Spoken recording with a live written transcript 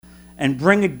and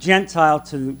bring a Gentile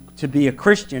to be a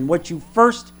Christian, what you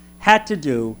first had to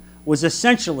do was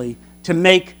essentially to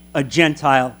make a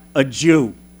Gentile a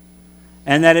Jew.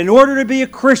 And that in order to be a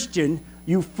Christian,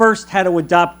 you first had to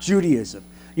adopt Judaism.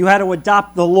 You had to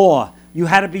adopt the law. You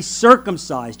had to be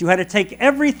circumcised. You had to take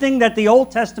everything that the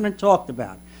Old Testament talked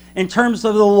about in terms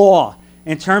of the law,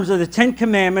 in terms of the Ten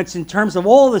Commandments, in terms of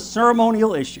all the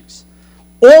ceremonial issues.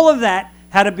 All of that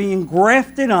had to be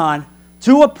engrafted on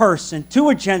to a person, to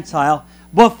a Gentile,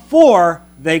 before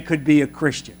they could be a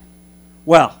Christian.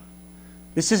 Well,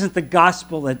 this isn't the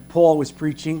gospel that Paul was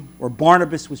preaching or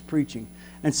Barnabas was preaching.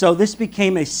 And so this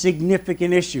became a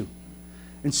significant issue.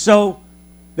 And so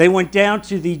they went down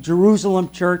to the Jerusalem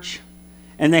church,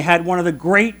 and they had one of the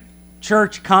great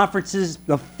church conferences,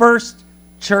 the first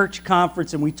church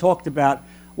conference, and we talked about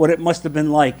what it must have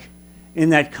been like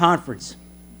in that conference.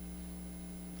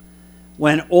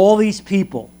 When all these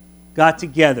people got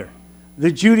together,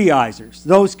 the Judaizers,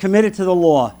 those committed to the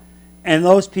law, and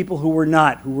those people who were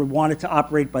not, who wanted to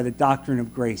operate by the doctrine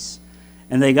of grace.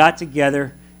 And they got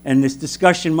together, and this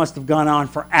discussion must have gone on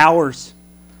for hours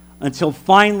until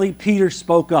finally Peter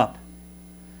spoke up.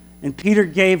 And Peter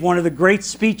gave one of the great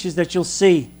speeches that you'll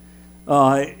see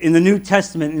in the New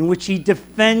Testament, in which he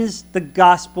defends the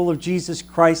gospel of Jesus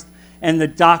Christ and the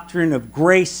doctrine of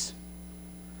grace,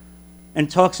 and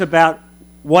talks about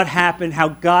what happened, how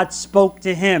God spoke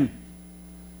to him.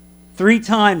 3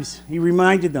 times he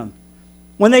reminded them.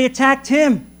 When they attacked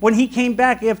him, when he came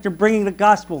back after bringing the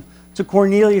gospel to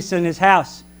Cornelius in his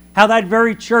house, how that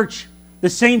very church, the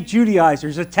same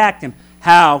Judaizers, attacked him.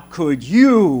 How could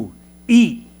you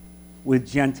eat with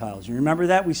Gentiles? You remember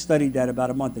that? We studied that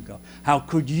about a month ago. How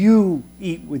could you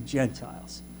eat with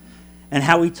Gentiles? And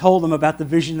how he told them about the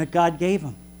vision that God gave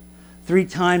him. 3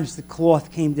 times the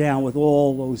cloth came down with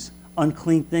all those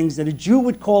unclean things that a Jew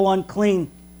would call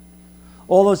unclean.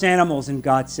 All those animals, and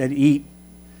God said, eat.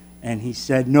 And he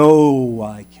said, no,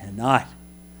 I cannot.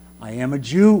 I am a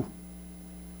Jew.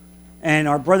 And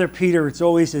our brother Peter, it's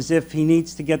always as if he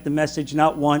needs to get the message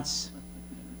not once,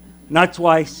 not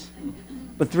twice,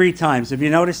 but 3 times. Have you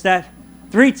noticed that?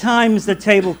 3 times the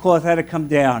tablecloth had to come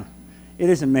down. It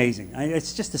is amazing.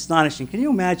 It's just astonishing. Can you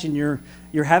imagine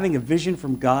you're having a vision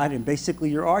from God and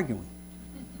basically you're arguing?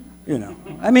 You know,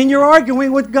 I mean, you're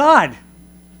arguing with God.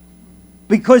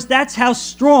 Because that's how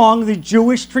strong the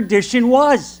Jewish tradition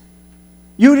was.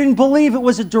 You didn't believe it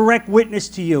was a direct witness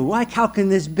to you. Like, how can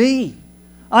this be?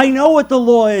 I know what the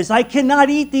law is. I cannot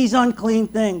eat these unclean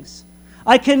things.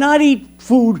 I cannot eat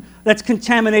food that's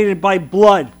contaminated by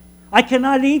blood. I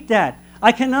cannot eat that.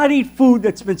 I cannot eat food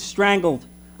that's been strangled.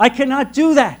 I cannot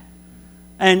do that.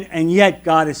 And yet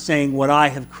God is saying, what I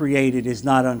have created is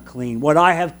not unclean. What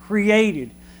I have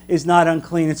created is not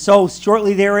unclean. And so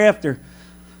shortly thereafter,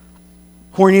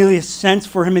 Cornelius sends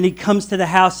for him, and he comes to the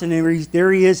house, and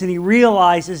there he is, and he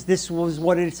realizes this was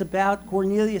what it's about,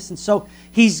 Cornelius. And so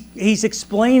he's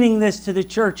explaining this to the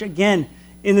church again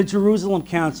in the Jerusalem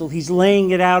Council. He's laying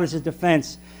it out as a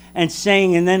defense and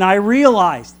saying, and then I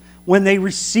realized when they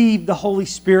received the Holy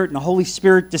Spirit, and the Holy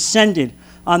Spirit descended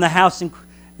on the house,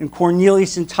 and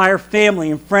Cornelius' entire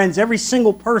family and friends, every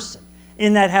single person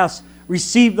in that house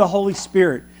received the Holy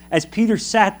Spirit as Peter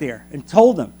sat there and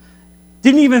told them.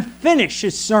 Didn't even finish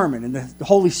his sermon, and the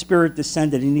Holy Spirit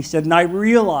descended. And he said, and I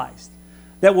realized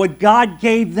that what God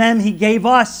gave them, he gave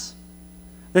us.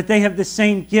 That they have the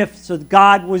same gift. So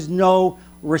God was no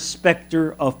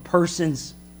respecter of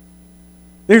persons.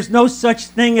 There's no such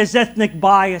thing as ethnic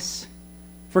bias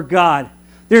for God.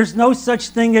 There's no such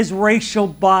thing as racial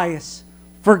bias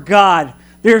for God.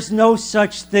 There's no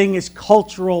such thing as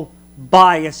cultural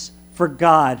bias for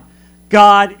God.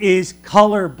 God is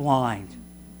colorblind.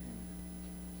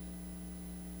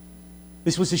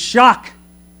 This was a shock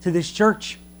to this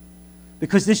church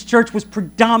because this church was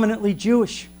predominantly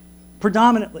Jewish.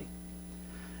 Predominantly.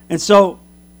 And so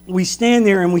we stand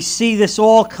there and we see this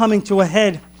all coming to a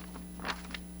head.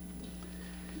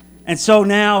 And so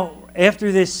now,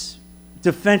 after this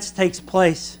defense takes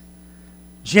place,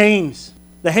 James,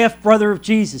 the half-brother of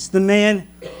Jesus, the man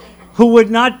who would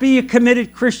not be a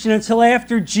committed Christian until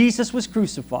after Jesus was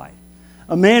crucified,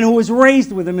 a man who was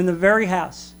raised with him in the very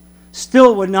house,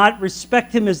 still would not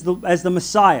respect him as the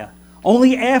Messiah.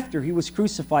 Only after he was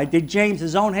crucified did James,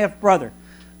 his own half-brother,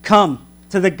 come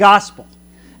to the gospel.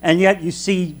 And yet you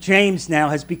see James now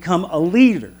has become a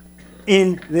leader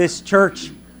in this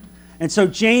church. And so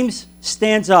James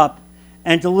stands up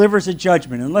and delivers a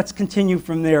judgment. And let's continue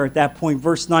from there at that point.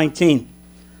 Verse 19.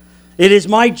 It is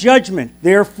my judgment,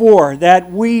 therefore, that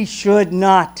we should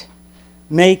not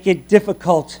make it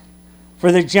difficult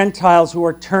for the Gentiles who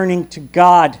are turning to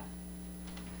God.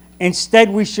 Instead,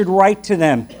 we should write to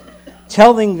them,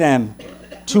 telling them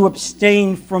to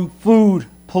abstain from food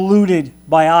polluted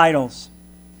by idols,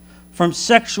 from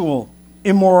sexual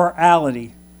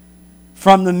immorality,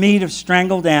 from the meat of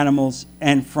strangled animals,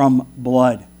 and from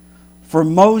blood. For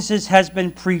Moses has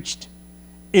been preached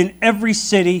in every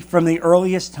city from the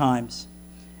earliest times,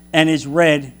 and is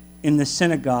read in the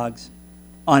synagogues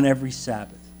on every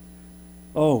Sabbath.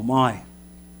 Oh my.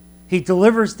 He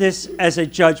delivers this as a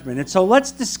judgment. And so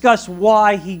let's discuss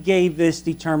why he gave this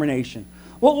determination.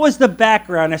 What was the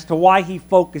background as to why he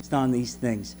focused on these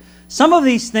things? Some of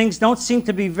these things don't seem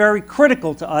to be very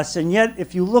critical to us, and yet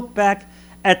if you look back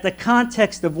at the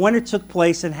context of when it took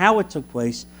place and how it took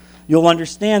place, you'll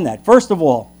understand that. First of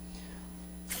all,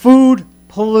 food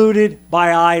polluted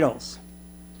by idols.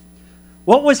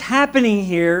 What was happening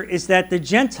here is that the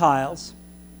Gentiles,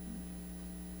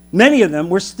 many of them,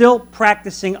 were still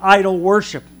practicing idol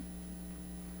worship.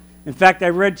 In fact, I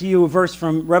read to you a verse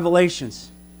from Revelations,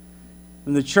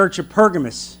 from the church of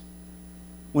Pergamos,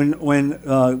 when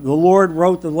the Lord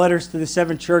wrote the letters to the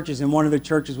 7 churches, and one of the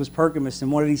churches was Pergamos,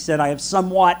 and what did he say? I have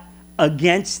somewhat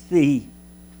against thee,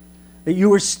 that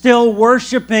you are still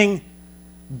worshiping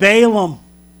Balaam.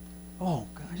 Oh,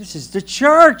 God, this is the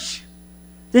church.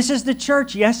 This is the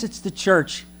church. Yes, it's the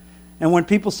church. And when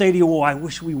people say to you, oh, I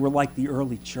wish we were like the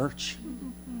early church.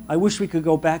 I wish we could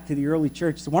go back to the early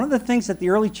church. So one of the things that the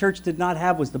early church did not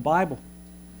have was the Bible.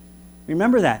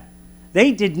 Remember that.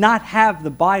 They did not have the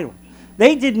Bible.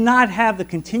 They did not have the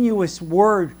continuous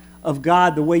Word of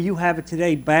God the way you have it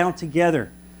today, bound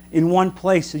together in one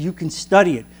place so you can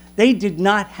study it. They did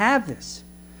not have this.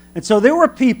 And so there were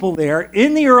people there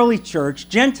in the early church,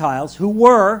 Gentiles, who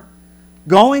were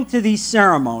going to these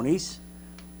ceremonies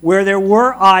where there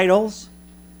were idols,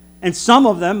 and some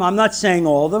of them, I'm not saying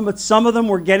all of them, but some of them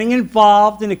were getting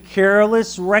involved in a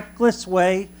careless, reckless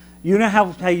way. You know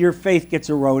how your faith gets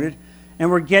eroded.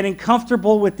 And we're getting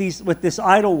comfortable with this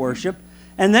idol worship,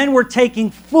 and then we're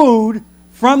taking food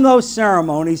from those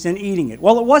ceremonies and eating it.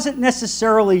 Well, it wasn't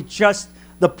necessarily just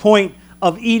the point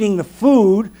of eating the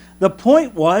food. The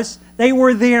point was they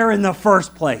were there in the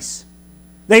first place.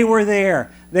 They were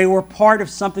there. They were part of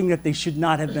something that they should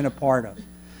not have been a part of.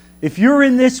 If you're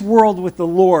in this world with the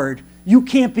Lord, you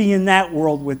can't be in that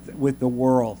world with the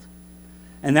world.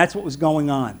 And that's what was going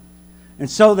on. And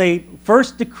so the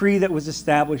first decree that was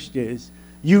established is,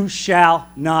 you shall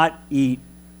not eat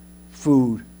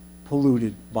food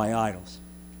polluted by idols.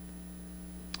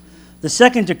 The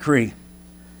second decree,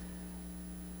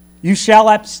 you shall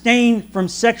abstain from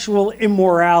sexual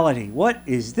immorality. What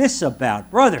is this about?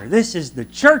 Brother, this is the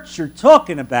church you're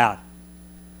talking about.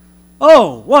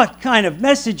 Oh, what kind of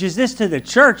message is this to the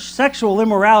church? Sexual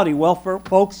immorality. Well,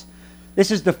 folks, this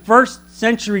is the first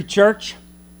century church.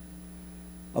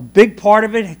 A big part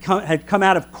of it had come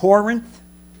out of Corinth.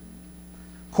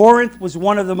 Corinth was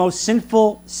one of the most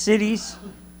sinful cities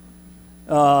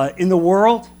in the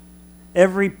world.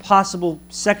 Every possible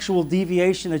sexual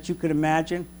deviation that you could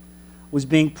imagine was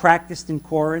being practiced in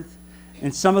Corinth.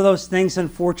 And some of those things,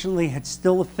 unfortunately, had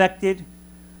still affected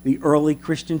the early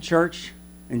Christian church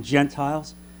and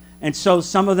Gentiles. And so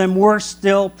some of them were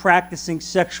still practicing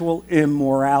sexual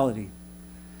immorality.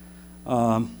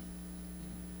 I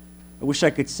wish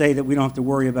I could say that we don't have to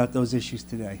worry about those issues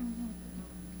today.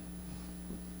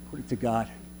 Put it to God.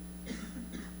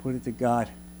 Put it to God.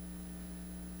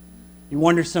 You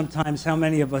wonder sometimes how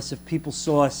many of us, if people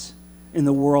saw us in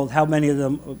the world, how many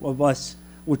of us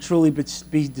would truly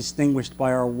be distinguished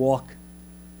by our walk.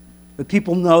 But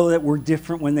people know that we're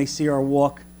different when they see our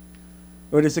walk.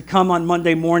 Or does it come on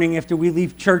Monday morning after we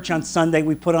leave church on Sunday,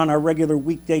 we put on our regular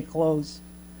weekday clothes,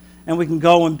 and we can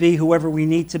go and be whoever we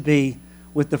need to be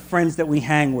with the friends that we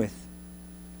hang with.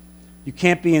 You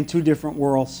can't be in two different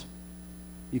worlds.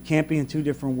 You can't be in two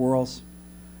different worlds.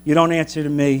 You don't answer to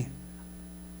me.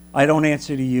 I don't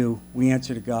answer to you. We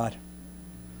answer to God.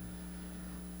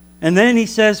 And then he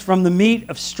says, from the meat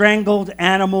of strangled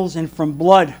animals and from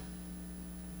blood.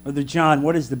 Brother John,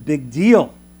 what is the big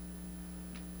deal?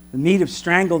 The meat of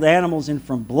strangled animals and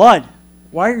from blood.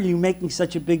 Why are you making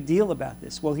such a big deal about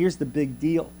this? Well, here's the big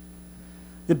deal.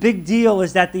 The big deal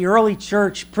is that the early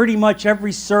church, pretty much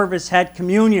every service had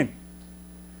communion.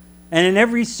 And in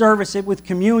every service with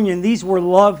communion, these were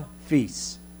love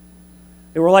feasts.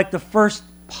 They were like the first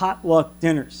potluck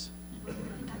dinners.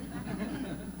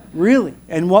 Really.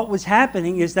 And what was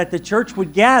happening is that the church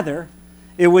would gather,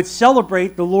 it would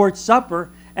celebrate the Lord's Supper,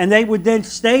 and they would then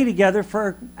stay together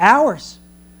for hours.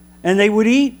 And they would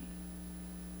eat.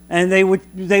 And they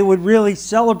would really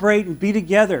celebrate and be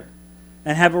together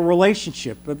and have a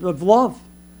relationship of love.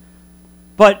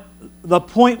 But the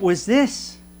point was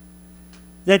this,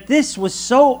 that this was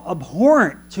so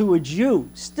abhorrent to a Jew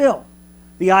still,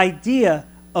 the idea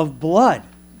of blood,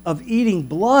 of eating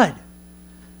blood,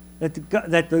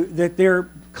 that their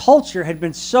culture had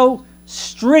been so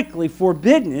strictly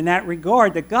forbidden in that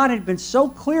regard, that God had been so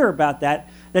clear about that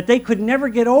they could never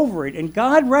get over it. And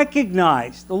God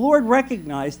recognized, the Lord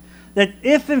recognized, that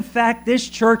if in fact this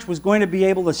church was going to be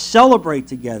able to celebrate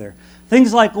together,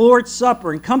 things like Lord's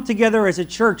Supper, and come together as a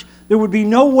church, there'd be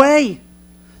no way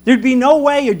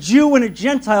a Jew and a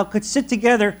Gentile could sit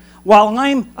together while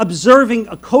I'm observing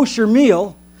a kosher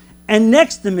meal, and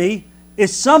next to me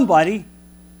is somebody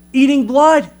eating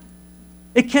blood.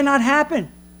 It cannot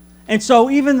happen. And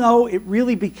so even though it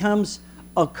really becomes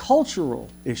a cultural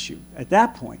issue at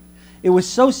that point, it was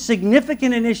so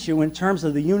significant an issue in terms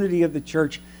of the unity of the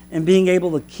church and being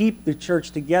able to keep the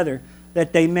church together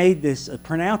that they made this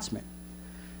pronouncement.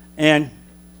 And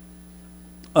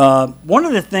one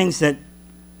of the things that,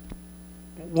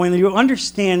 when you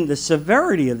understand the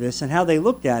severity of this and how they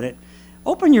looked at it,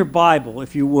 open your Bible,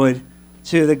 if you would,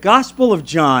 to the Gospel of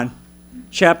John,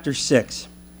 chapter 6.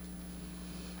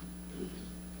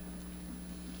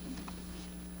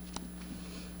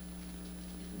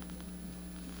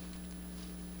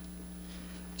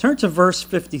 Turn to verse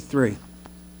 53.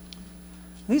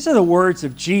 These are the words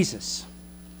of Jesus.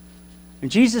 And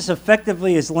Jesus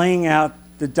effectively is laying out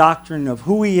the doctrine of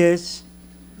who he is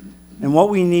and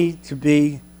what we need to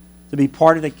be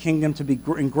part of the kingdom, to be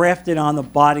engrafted on the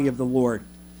body of the Lord.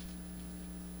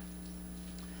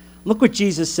 Look what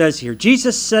Jesus says here.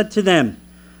 Jesus said to them,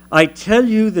 I tell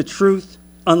you the truth,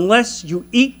 unless you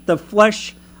eat the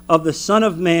flesh of the Son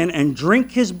of Man and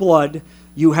drink his blood,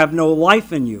 you have no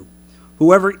life in you.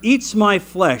 Whoever eats my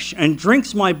flesh and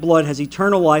drinks my blood has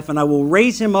eternal life, and I will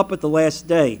raise him up at the last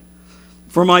day.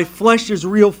 For my flesh is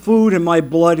real food, and my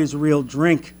blood is real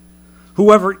drink.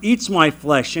 Whoever eats my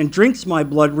flesh and drinks my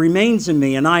blood remains in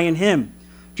me, and I in him.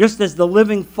 Just as the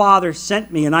living Father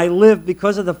sent me, and I live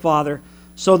because of the Father,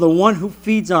 so the one who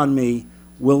feeds on me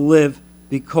will live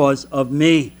because of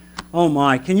me. Oh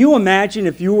my, can you imagine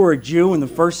if you were a Jew in the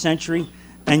first century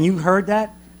and you heard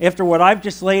that? After what I've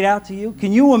just laid out to you,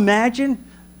 can you imagine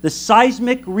the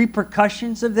seismic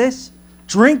repercussions of this?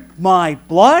 Drink my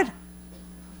blood?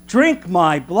 Drink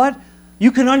my blood?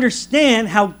 You can understand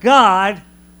how God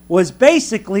was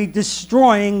basically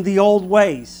destroying the old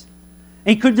ways.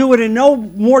 And he could do it in no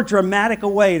more dramatic a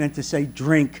way than to say,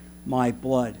 drink my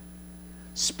blood.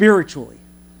 Spiritually,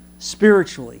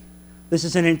 this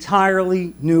is an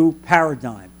entirely new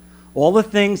paradigm. All the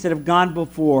things that have gone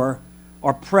before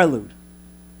are prelude.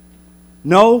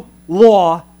 No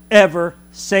law ever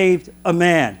saved a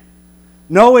man.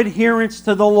 No adherence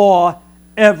to the law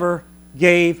ever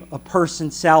gave a person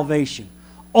salvation.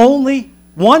 Only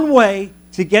one way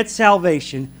to get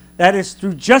salvation, that is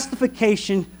through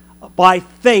justification by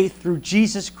faith through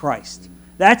Jesus Christ.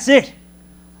 That's it.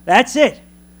 That's it.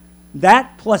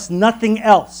 That plus nothing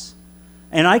else.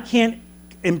 And I can't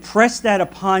impress that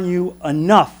upon you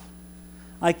enough.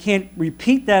 I can't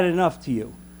repeat that enough to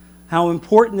you. How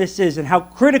important this is and how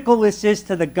critical this is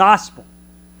to the gospel,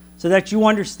 so that you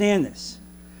understand this.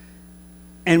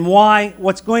 And why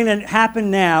what's going to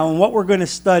happen now and what we're going to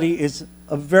study is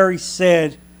a very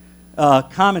sad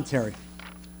commentary.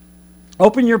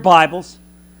 Open your Bibles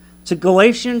to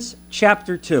Galatians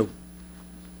chapter 2.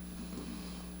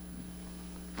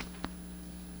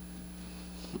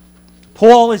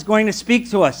 Paul is going to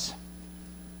speak to us.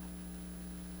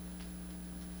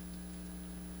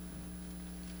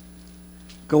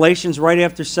 Galatians right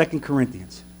after 2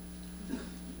 Corinthians.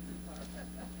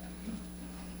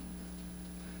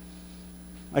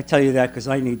 I tell you that because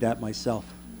I need that myself.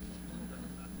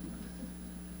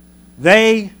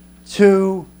 They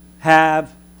too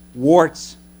have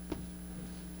warts.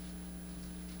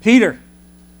 Peter.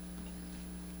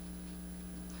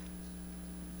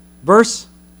 Verse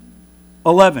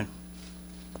 11.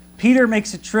 Peter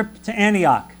makes a trip to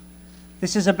Antioch.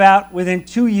 This is about within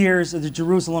 2 years of the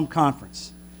Jerusalem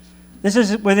conference. This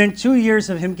is within 2 years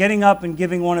of him getting up and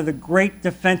giving one of the great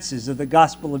defenses of the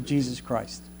gospel of Jesus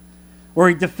Christ, where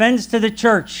he defends to the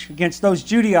church against those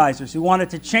Judaizers who wanted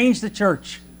to change the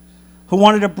church, who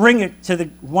wanted to bring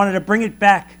it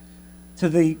back to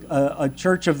the a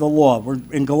church of the law. We're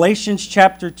in Galatians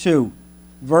chapter 2,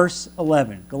 verse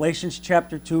 11. Galatians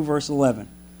chapter 2, verse 11.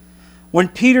 When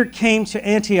Peter came to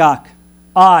Antioch,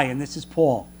 and this is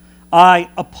Paul, I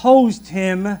opposed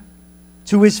him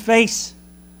to his face,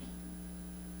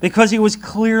 because he was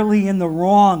clearly in the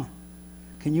wrong.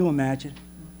 Can you imagine?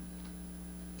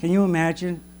 Can you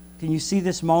imagine? Can you see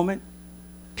this moment?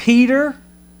 Peter,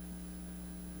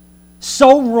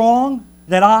 so wrong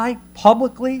that I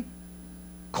publicly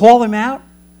call him out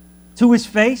to his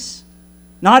face,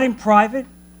 not in private,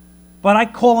 but I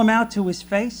call him out to his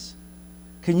face.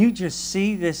 Can you just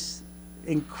see this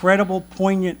incredible,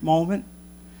 poignant moment?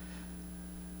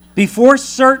 Before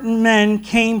certain men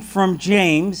came from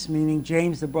James, meaning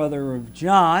James the brother of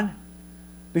John,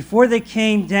 before they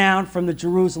came down from the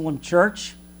Jerusalem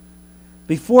church,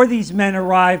 before these men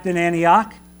arrived in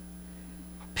Antioch,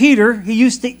 Peter, he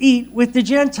used to eat with the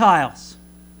Gentiles.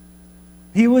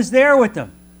 He was there with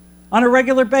them on a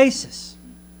regular basis,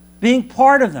 being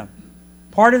part of them,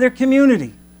 part of their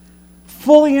community,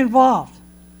 fully involved.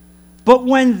 But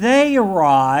when they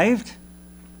arrived,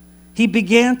 he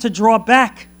began to draw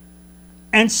back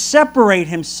and separate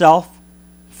himself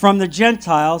from the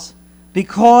Gentiles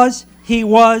because he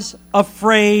was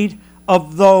afraid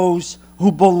of those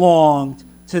who belonged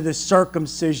to the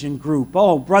circumcision group.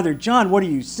 Oh, Brother John, what are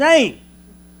you saying?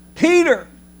 Peter,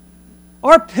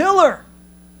 our pillar,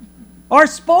 our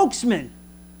spokesman,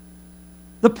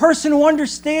 the person who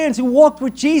understands, who walked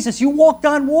with Jesus. You walked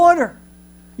on water.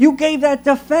 You gave that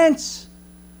defense.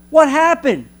 What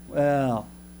happened? Well,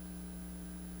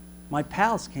 my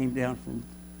pals came down from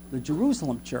the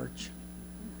Jerusalem church,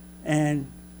 and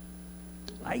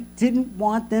I didn't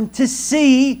want them to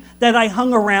see that I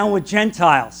hung around with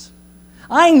Gentiles.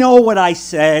 I know what I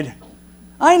said.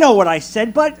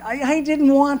 But I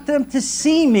didn't want them to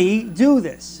see me do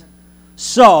this.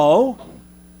 So,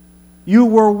 you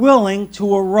were willing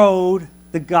to erode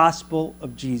the gospel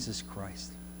of Jesus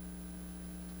Christ.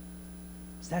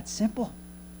 It's that simple.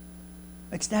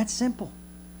 It's that simple.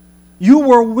 You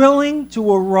were willing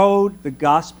to erode the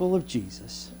gospel of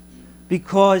Jesus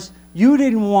because you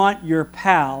didn't want your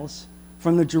pals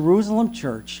from the Jerusalem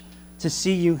church to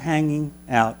see you hanging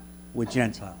out with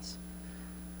Gentiles.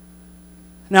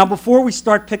 Now, before we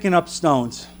start picking up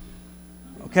stones,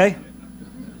 okay?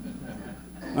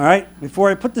 All right? Before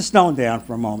I put the stone down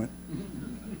for a moment,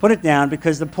 put it down,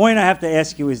 because the point I have to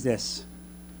ask you is this.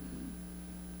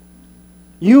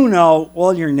 You know,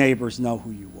 all your neighbors know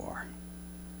who you are.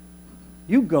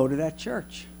 You go to that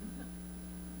church.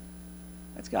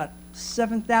 That's got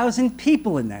 7,000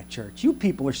 people in that church. You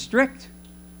people are strict.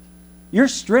 You're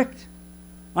strict.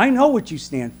 I know what you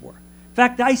stand for. In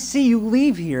fact, I see you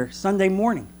leave here Sunday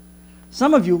morning.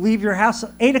 Some of you leave your house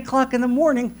at 8 o'clock in the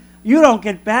morning. You don't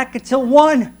get back until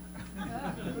 1.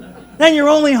 Then you're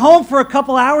only home for a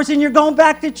couple hours and you're going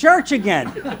back to church again.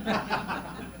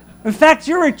 In fact,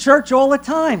 you're at church all the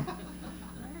time.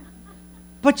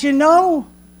 But you know,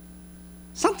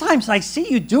 sometimes I see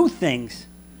you do things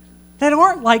that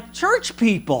aren't like church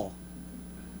people.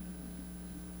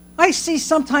 I see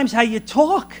sometimes how you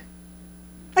talk.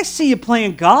 I see you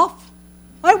playing golf.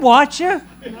 I watch you.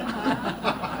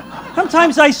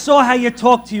 Sometimes I saw how you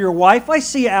talk to your wife. I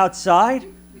see you outside.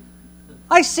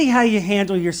 I see how you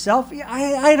handle yourself.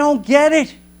 I don't get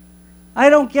it. I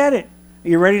don't get it. Are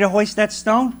you ready to hoist that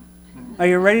stone? Are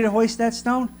you ready to hoist that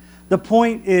stone? The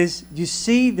point is, you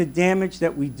see the damage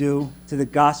that we do to the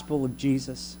gospel of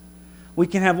Jesus. We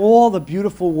can have all the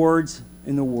beautiful words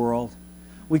in the world.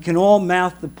 We can all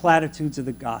mouth the platitudes of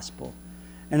the gospel.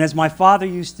 And as my father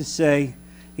used to say,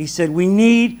 he said, we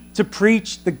need to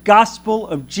preach the gospel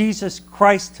of Jesus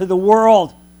Christ to the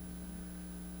world.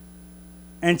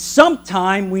 And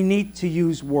sometime we need to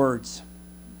use words.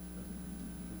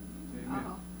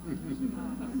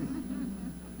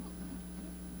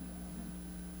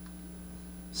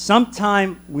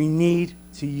 Sometime we need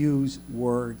to use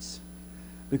words.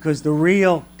 Because the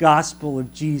real gospel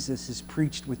of Jesus is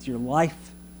preached with your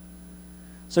life.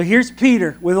 So here's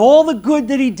Peter, with all the good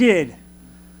that he did,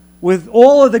 with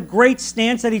all of the great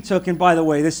stance that he took, and by the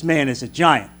way, this man is a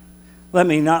giant. Let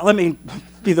me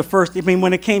be the first. I mean,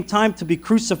 when it came time to be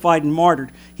crucified and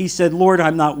martyred, he said, Lord,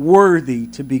 I'm not worthy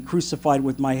to be crucified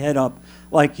with my head up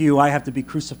like you. I have to be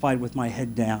crucified with my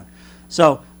head down.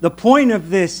 So the point of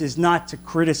this is not to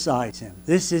criticize him.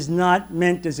 This is not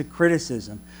meant as a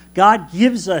criticism. God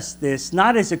gives us this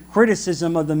not as a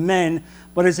criticism of the men,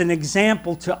 but as an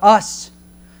example to us.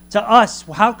 To us,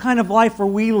 how kind of life are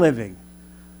we living?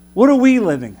 What are we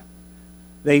living?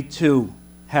 They too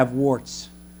have warts.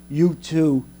 You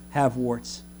too have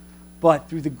warts. But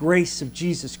through the grace of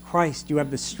Jesus Christ, you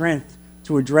have the strength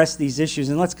to address these issues.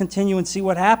 And let's continue and see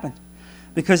what happened.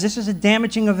 Because this is a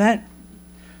damaging event.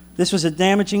 This was a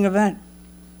damaging event.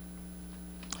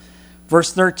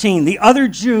 Verse 13, the other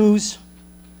Jews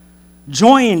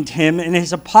joined him in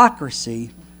his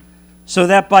hypocrisy, so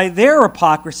that by their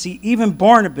hypocrisy, even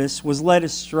Barnabas was led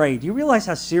astray. Do you realize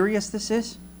how serious this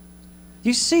is? Do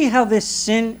you see how this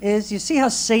sin is? You see how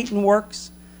Satan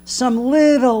works? Some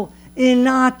little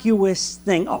innocuous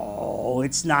thing. Oh,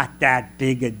 it's not that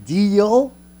big a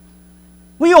deal.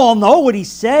 We all know what he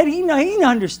said. He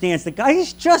understands the guy. He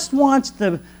just wants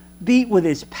to be with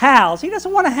his pals. He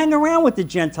doesn't want to hang around with the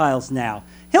Gentiles now.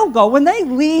 He'll go, when they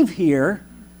leave here,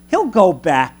 he'll go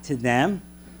back to them.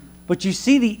 But you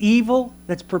see the evil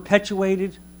that's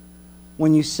perpetuated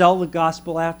when you sell the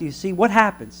gospel out? Do you see what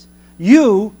happens?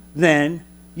 You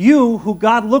who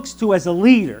God looks to as a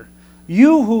leader,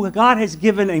 you who God has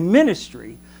given a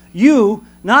ministry, you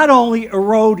not only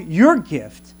erode your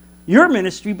gift, your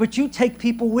ministry, but you take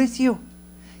people with you.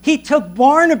 He took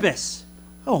Barnabas.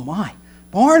 Oh my,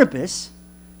 Barnabas,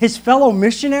 his fellow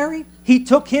missionary, he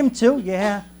took him too.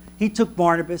 Yeah, he took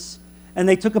Barnabas, and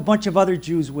they took a bunch of other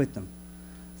Jews with them.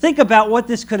 Think about what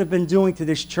this could have been doing to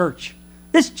this church.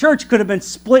 This church could have been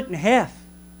split in half.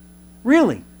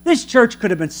 Really, this church could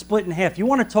have been split in half. You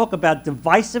want to talk about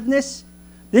divisiveness?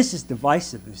 This is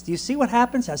divisiveness. Do you see what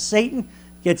happens? How Satan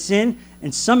gets in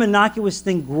and some innocuous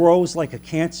thing grows like a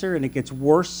cancer and it gets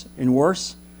worse and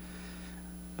worse.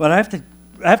 But I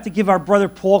have to give our brother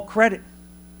Paul credit.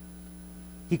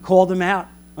 He called him out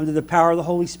under the power of the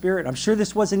Holy Spirit. I'm sure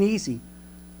this wasn't easy.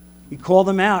 He called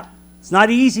him out. It's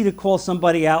not easy to call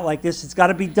somebody out like this. It's got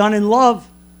to be done in love.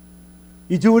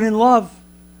 You do it in love.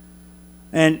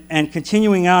 And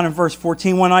continuing on in verse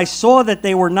 14, when I saw that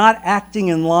they were not acting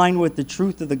in line with the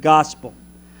truth of the gospel,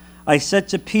 I said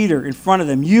to Peter in front of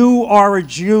them, you are a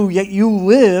Jew, yet you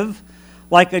live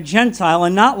like a Gentile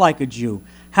and not like a Jew.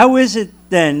 How is it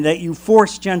then that you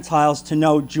force Gentiles to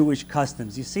know Jewish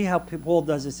customs? You see how Paul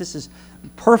does this? This is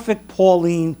perfect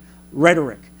Pauline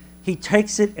rhetoric. He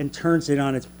takes it and turns it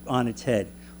on its head.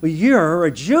 Well, you're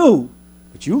a Jew,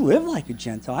 but you live like a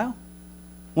Gentile.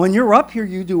 When you're up here,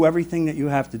 you do everything that you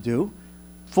have to do,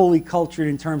 fully cultured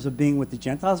in terms of being with the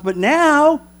Gentiles. But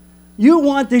now, you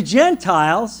want the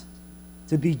Gentiles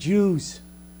to be Jews.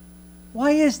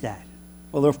 Why is that?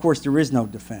 Well, of course, there is no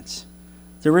defense.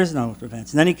 There is no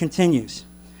defense. And then he continues.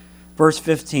 Verse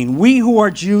 15, we who are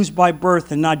Jews by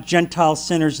birth and not Gentile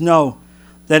sinners know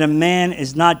that a man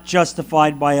is not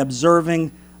justified by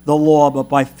observing the law, but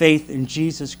by faith in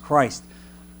Jesus Christ.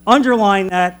 Underline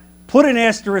that. Put an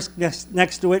asterisk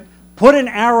next to it. Put an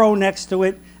arrow next to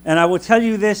it. And I will tell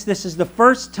you this is the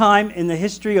first time in the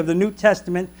history of the New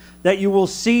Testament that you will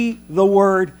see the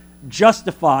word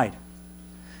justified.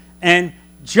 And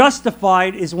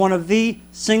justified is one of the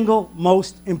single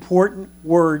most important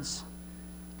words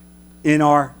in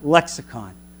our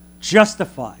lexicon.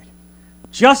 Justified.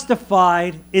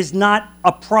 Justified is not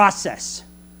a process.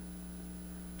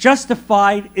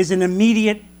 Justified is an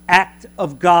immediate act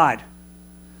of God.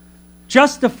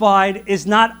 Justified is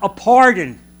not a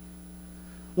pardon.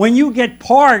 When you get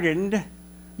pardoned,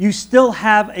 you still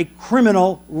have a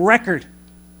criminal record.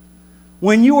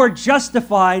 When you are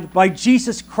justified by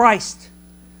Jesus Christ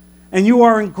and you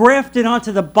are engrafted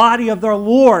onto the body of the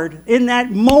Lord in that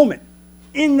moment,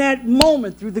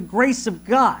 through the grace of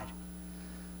God,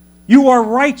 you are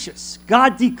righteous.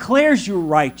 God declares you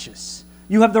righteous.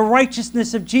 You have the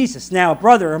righteousness of Jesus. Now,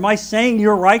 brother, am I saying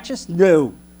you're righteous?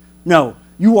 No.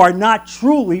 You are not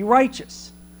truly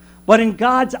righteous. But in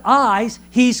God's eyes,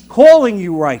 He's calling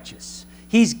you righteous.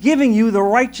 He's giving you the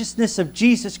righteousness of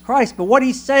Jesus Christ. But what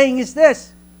He's saying is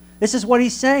this. This is what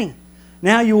He's saying.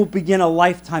 Now you will begin a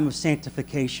lifetime of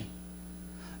sanctification.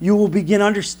 You will begin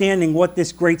understanding what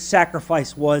this great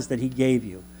sacrifice was that He gave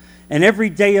you. And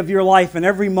every day of your life and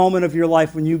every moment of your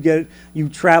life when you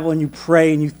travel and you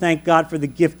pray and you thank God for the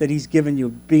gift that He's given you,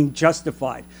 being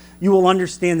justified, you will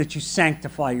understand that you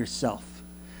sanctify yourself.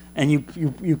 And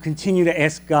you continue to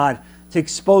ask God to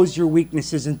expose your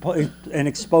weaknesses and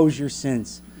expose your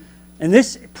sins. And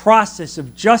this process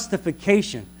of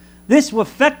justification,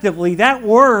 that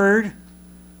word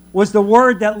was the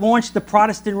word that launched the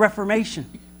Protestant Reformation.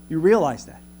 You realize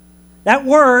that? That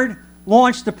word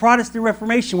launched the Protestant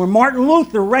Reformation, where Martin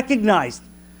Luther recognized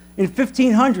in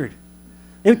 1500.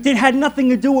 It had nothing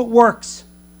to do with works.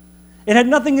 It had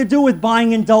nothing to do with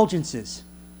buying indulgences.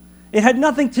 It had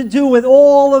nothing to do with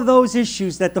all of those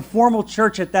issues that the formal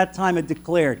church at that time had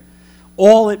declared.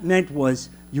 All it meant was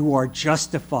you are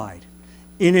justified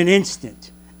in an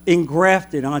instant,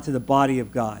 engrafted onto the body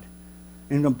of God,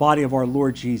 in the body of our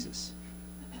Lord Jesus.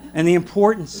 And the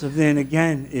importance of then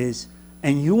again is,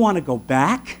 and you want to go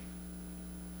back?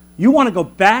 You want to go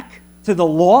back to the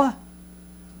law?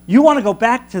 You want to go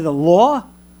back to the law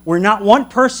where not one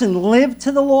person lived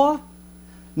to the law?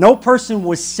 No person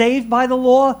was saved by the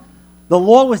law? The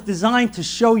law was designed to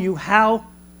show you how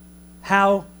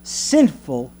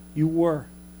sinful you were,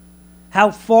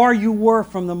 how far you were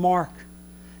from the mark,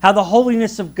 how the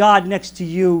holiness of God next to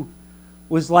you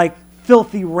was like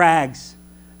filthy rags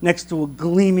next to a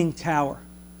gleaming tower.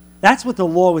 That's what the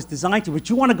law was designed to. But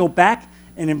you want to go back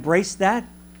and embrace that.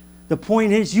 The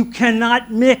point is, you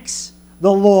cannot mix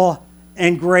the law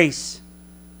and grace.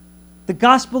 The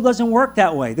gospel doesn't work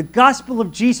that way. The gospel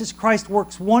of Jesus Christ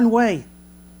works one way.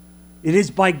 It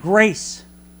is by grace,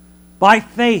 by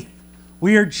faith.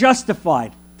 We are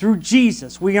justified through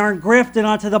Jesus. We are engrafted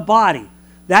onto the body.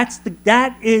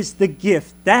 That is the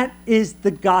gift. That is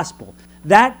the gospel.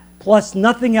 That plus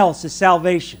nothing else is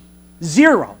salvation.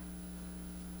 Zero.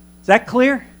 Is that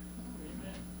clear?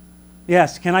 Amen.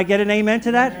 Yes. Can I get an amen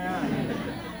to that? Yeah.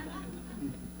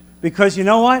 Because you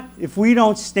know what? If we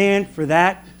don't stand for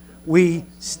that, we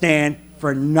stand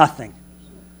for nothing.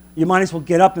 You might as well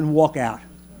get up and walk out.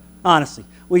 Honestly,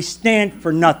 we stand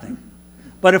for nothing.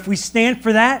 But if we stand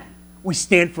for that, we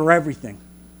stand for everything.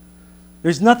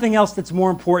 There's nothing else that's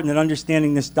more important than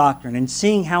understanding this doctrine and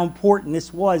seeing how important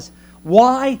this was.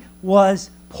 Why was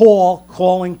Paul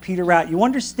calling Peter out? You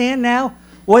understand now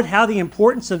how the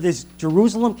importance of this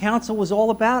Jerusalem council was all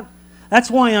about? That's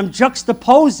why I'm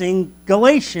juxtaposing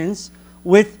Galatians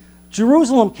with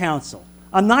Jerusalem council.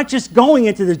 I'm not just going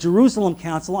into the Jerusalem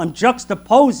council, I'm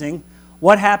juxtaposing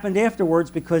what happened afterwards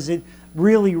because it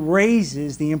really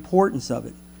raises the importance of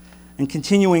it. And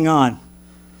continuing on.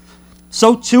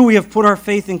 So too we have put our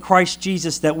faith in Christ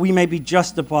Jesus that we may be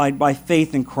justified by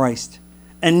faith in Christ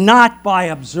and not by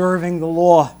observing the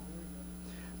law.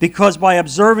 Because by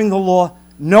observing the law,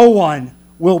 no one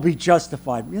will be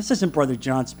justified. This isn't Brother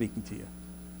John speaking to you.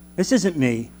 This isn't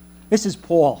me. This is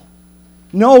Paul.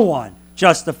 No one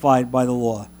justified by the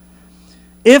law.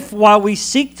 If while we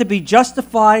seek to be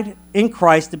justified in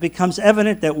Christ, it becomes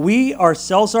evident that we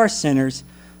ourselves are sinners,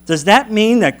 does that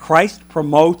mean that Christ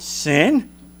promotes sin?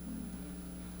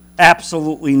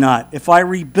 Absolutely not. If I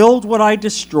rebuild what I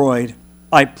destroyed,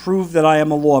 I prove that I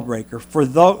am a lawbreaker. For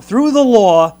through the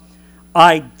law,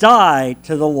 I died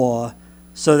to the law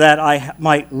so that I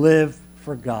might live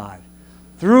for God.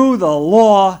 Through the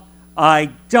law,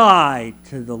 I died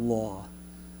to the law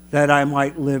that I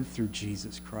might live through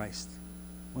Jesus Christ.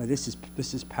 Well, this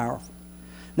is powerful.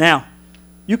 Now,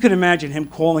 you can imagine him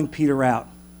calling Peter out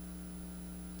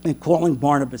and calling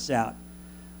Barnabas out.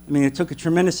 I mean, it took a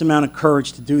tremendous amount of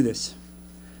courage to do this.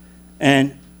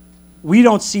 And we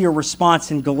don't see a response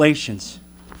in Galatians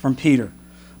from Peter.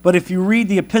 But if you read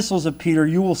the epistles of Peter,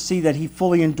 you will see that he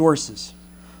fully endorses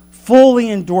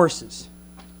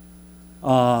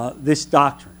this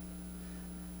doctrine.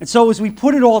 And so as we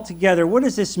put it all together, what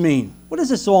does this mean? What does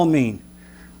this all mean?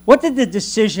 What did the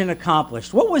decision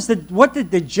accomplish? What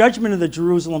did the judgment of the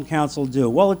Jerusalem Council do?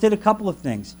 Well, it did a couple of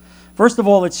things. First of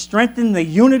all, it strengthened the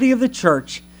unity of the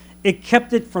church. It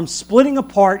kept it from splitting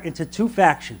apart into two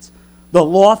factions, the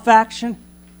law faction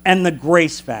and the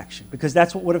grace faction, because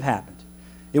that's what would have happened.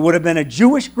 It would have been a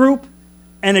Jewish group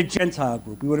and a Gentile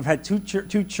group. We would have had two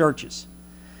churches.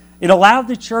 It allowed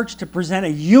the church to present a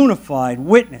unified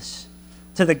witness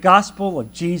to the gospel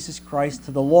of Jesus Christ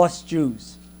to the lost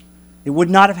Jews. It would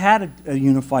not have had a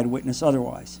unified witness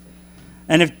otherwise.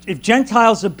 And if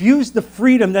Gentiles abused the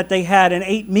freedom that they had and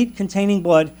ate meat containing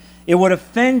blood, it would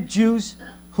offend Jews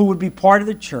who would be part of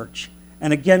the church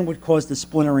and again would cause the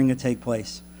splintering to take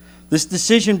place. This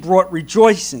decision brought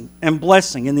rejoicing and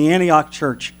blessing in the Antioch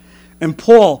church. And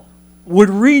Paul would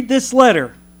read this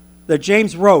letter that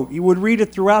James wrote. He would read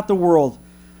it throughout the world,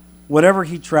 wherever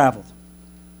he traveled.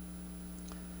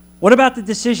 What about the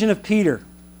decision of Peter?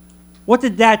 What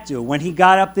did that do when he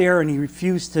got up there and he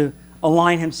refused to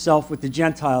align himself with the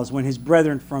Gentiles when his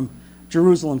brethren from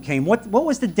Jerusalem came? What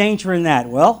was the danger in that?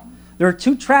 Well, there are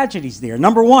two tragedies there.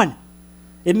 Number one,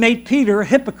 it made Peter a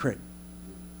hypocrite.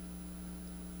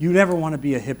 You never want to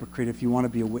be a hypocrite if you want to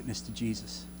be a witness to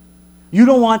Jesus. You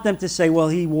don't want them to say, well,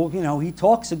 he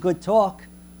talks a good talk,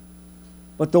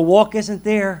 but the walk isn't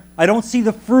there. I don't see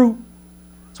the fruit.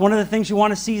 It's one of the things you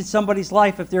want to see in somebody's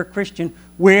life if they're a Christian.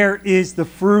 Where is the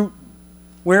fruit?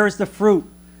 Where is the fruit?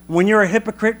 And when you're a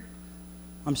hypocrite,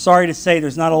 I'm sorry to say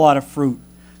there's not a lot of fruit.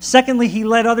 Secondly, he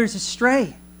led others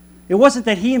astray. It wasn't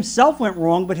that he himself went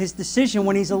wrong, but his decision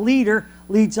when he's a leader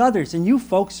leads others. And you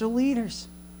folks are leaders.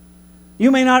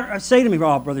 You may not say to me,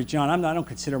 oh, Brother John, I don't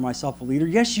consider myself a leader.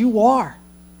 Yes, you are.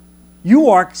 You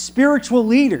are spiritual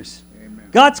leaders. Amen.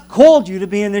 God's called you to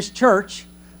be in this church.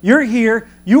 You're here.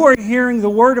 You are hearing the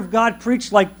Word of God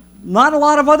preached like not a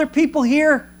lot of other people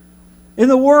here in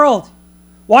the world.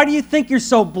 Why do you think you're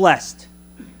so blessed?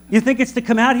 You think it's to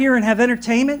come out here and have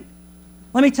entertainment?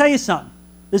 Let me tell you something.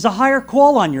 There's a higher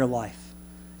call on your life.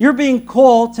 You're being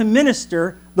called to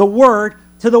minister the Word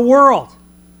to the world.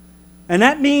 And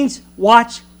that means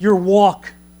watch your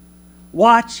walk.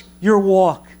 Watch your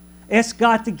walk. Ask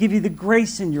God to give you the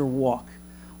grace in your walk.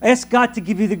 Ask God to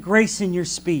give you the grace in your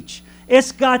speech.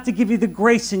 Ask God to give you the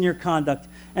grace in your conduct.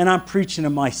 And I'm preaching to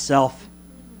myself.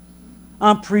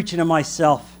 I'm preaching to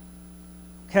myself.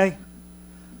 Okay?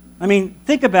 I mean,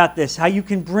 think about this, how you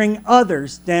can bring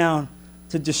others down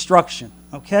to destruction.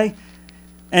 Okay?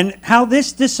 And how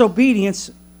this disobedience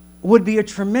would be a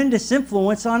tremendous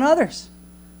influence on others.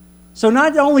 So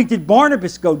not only did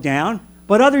Barnabas go down,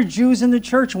 but other Jews in the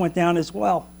church went down as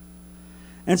well.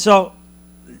 And so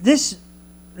this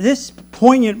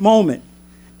poignant moment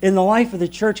in the life of the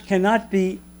church cannot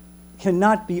be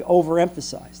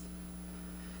overemphasized.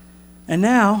 And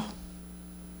now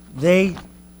they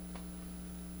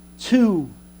too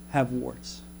have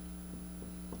warts.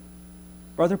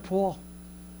 Brother Paul,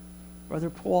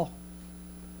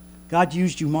 God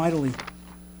used you mightily.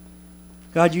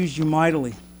 God used you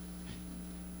mightily.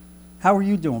 How are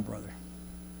you doing, brother?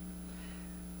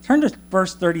 Turn to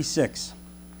verse 36.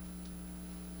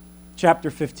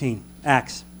 Chapter 15,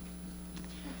 Acts.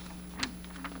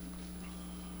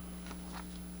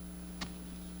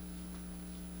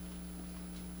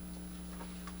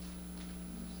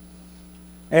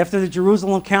 After the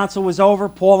Jerusalem council was over,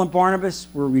 Paul and Barnabas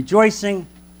were rejoicing.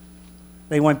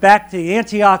 They went back to the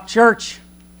Antioch church.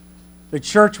 The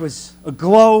church was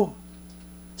aglow,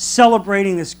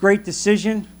 celebrating this great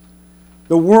decision.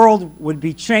 The world would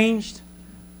be changed.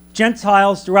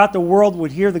 Gentiles throughout the world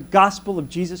would hear the gospel of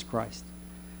Jesus Christ.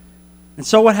 And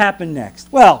so what happened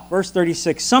next? Well, verse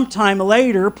 36, sometime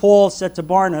later, Paul said to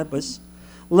Barnabas,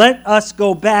 "Let us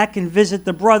go back and visit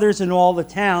the brothers in all the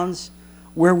towns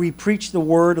where we preach the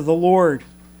word of the Lord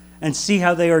and see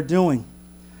how they are doing."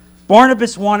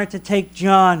 Barnabas wanted to take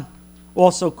John,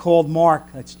 also called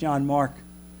Mark, that's John Mark,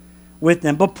 with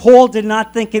them. But Paul did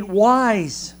not think it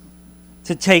wise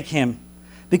to take him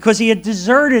because he had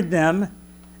deserted them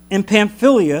in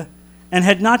Pamphylia and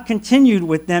had not continued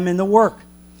with them in the work.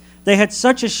 They had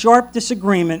such a sharp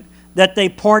disagreement that they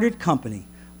parted company.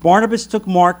 Barnabas took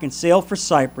Mark and sailed for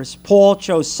Cyprus. Paul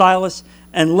chose Silas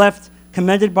and left,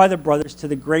 commended by the brothers to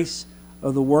the grace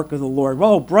of the work of the Lord.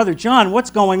 Whoa, Brother John, what's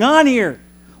going on here?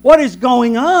 What is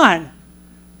going on?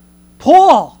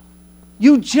 Paul,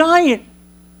 you giant,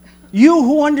 you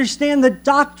who understand the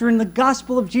doctrine, the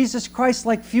gospel of Jesus Christ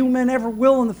like few men ever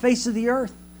will on the face of the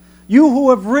earth. You who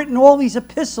have written all these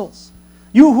epistles.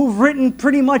 You who've written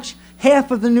pretty much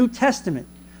half of the New Testament.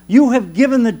 You have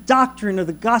given the doctrine of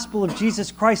the gospel of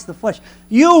Jesus Christ the flesh.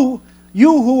 You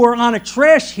who are on a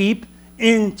trash heap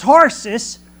in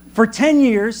Tarsus for 10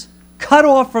 years, cut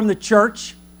off from the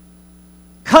church.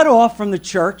 Cut off from the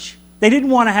church. They didn't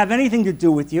want to have anything to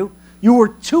do with you. You were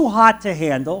too hot to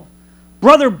handle.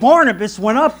 Brother Barnabas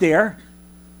went there,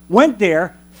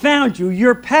 found you.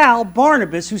 Your pal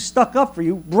Barnabas, who stuck up for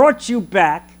you, brought you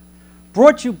back.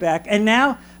 And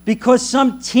now, because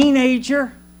some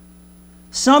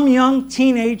young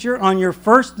teenager on your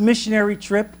first missionary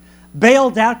trip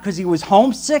bailed out because he was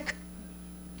homesick,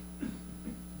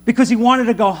 because he wanted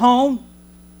to go home,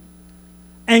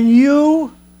 and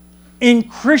you, in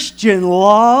Christian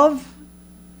love,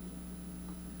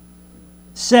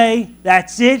 say,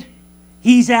 that's it,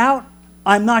 he's out,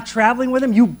 I'm not traveling with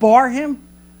him, you bar him?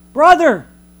 Brother,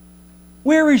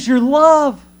 where is your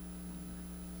love?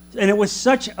 And it was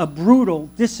such a brutal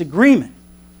disagreement.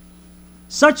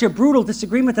 Such a brutal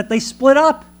disagreement that they split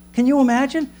up. Can you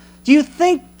imagine? Do you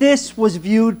think this was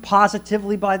viewed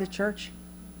positively by the church?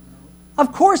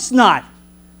 Of course not.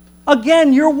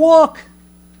 Again, your walk.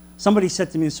 Somebody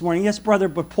said to me this morning, yes, brother,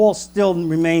 but Paul still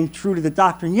remained true to the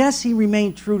doctrine. Yes, he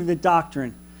remained true to the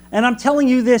doctrine. And I'm telling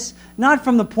you this not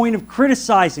from the point of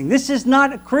criticizing. This is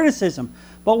not a criticism.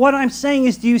 But what I'm saying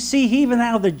is, do you see even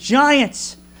now the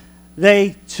giants,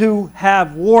 they too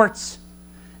have warts.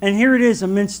 And here it is,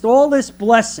 amidst all this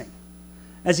blessing,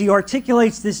 as he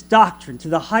articulates this doctrine to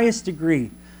the highest degree,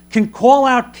 can call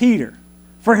out Peter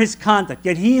for his conduct,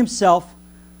 yet he himself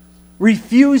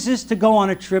refuses to go on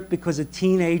a trip because a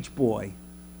teenage boy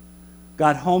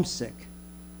got homesick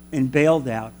and bailed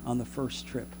out on the first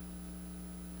trip.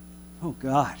 Oh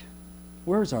God,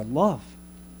 where is our love?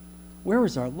 Where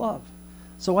is our love?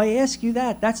 So I ask you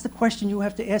that. That's the question you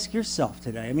have to ask yourself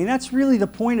today. I mean, that's really the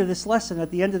point of this lesson at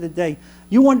the end of the day.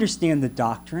 You understand the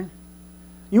doctrine.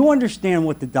 You understand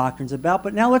what the doctrine's about,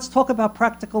 but now let's talk about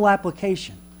practical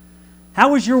application.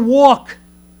 How is your walk?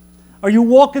 Are you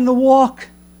walking the walk?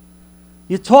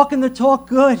 You talking the talk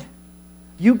good?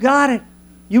 You got it.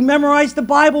 You memorized the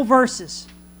Bible verses.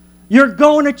 You're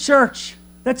going to church.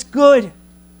 That's good.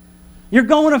 You're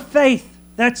going to faith.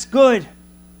 That's good.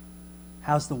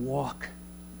 How's the walk?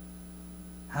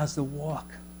 How's the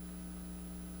walk?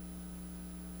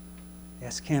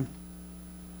 Ask him.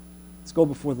 Let's go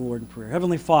before the Lord in prayer.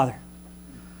 Heavenly Father,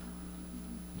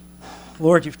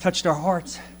 Lord, you've touched our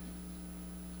hearts.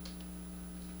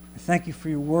 I thank you for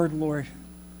your word, Lord.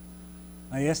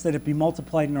 I ask that it be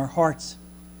multiplied in our hearts,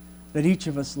 that each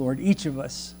of us, Lord, each of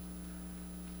us,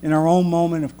 in our own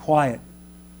moment of quiet,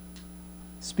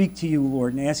 speak to you,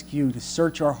 Lord, and ask you to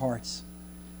search our hearts.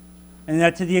 And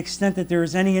that to the extent that there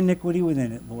is any iniquity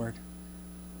within it, Lord,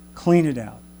 clean it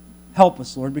out. Help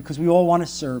us, Lord, because we all want to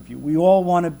serve you. We all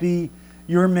want to be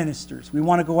your ministers. We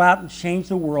want to go out and change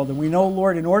the world. And we know,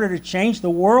 Lord, in order to change the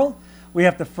world, we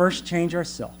have to first change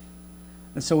ourselves.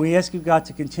 And so we ask you, God,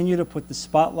 to continue to put the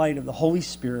spotlight of the Holy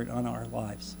Spirit on our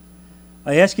lives.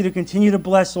 I ask you to continue to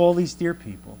bless all these dear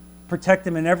people. Protect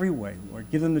them in every way, Lord.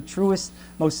 Give them the truest,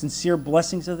 most sincere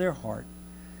blessings of their heart.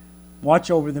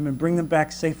 Watch over them and bring them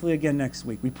back safely again next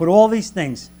week. We put all these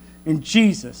things in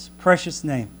Jesus' precious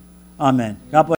name. Amen. God bless.